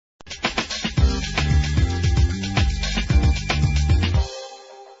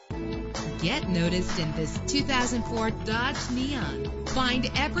noticed in this 2004 Dodge Neon. Find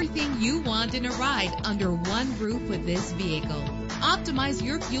everything you want in a ride under one roof with this vehicle. Optimize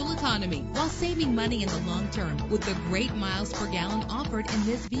your fuel economy while saving money in the long term with the great miles per gallon offered in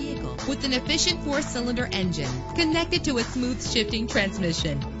this vehicle. With an efficient 4-cylinder engine connected to a smooth shifting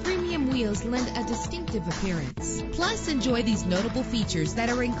transmission, premium wheels lend a distinctive appearance. Plus, enjoy these notable features that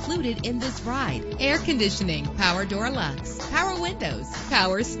are included in this ride: air conditioning, power door locks, power windows,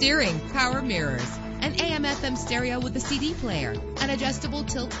 power steering, power mirrors, an AM/FM stereo with a CD player, an adjustable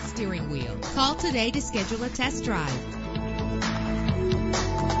tilt steering wheel. Call today to schedule a test drive.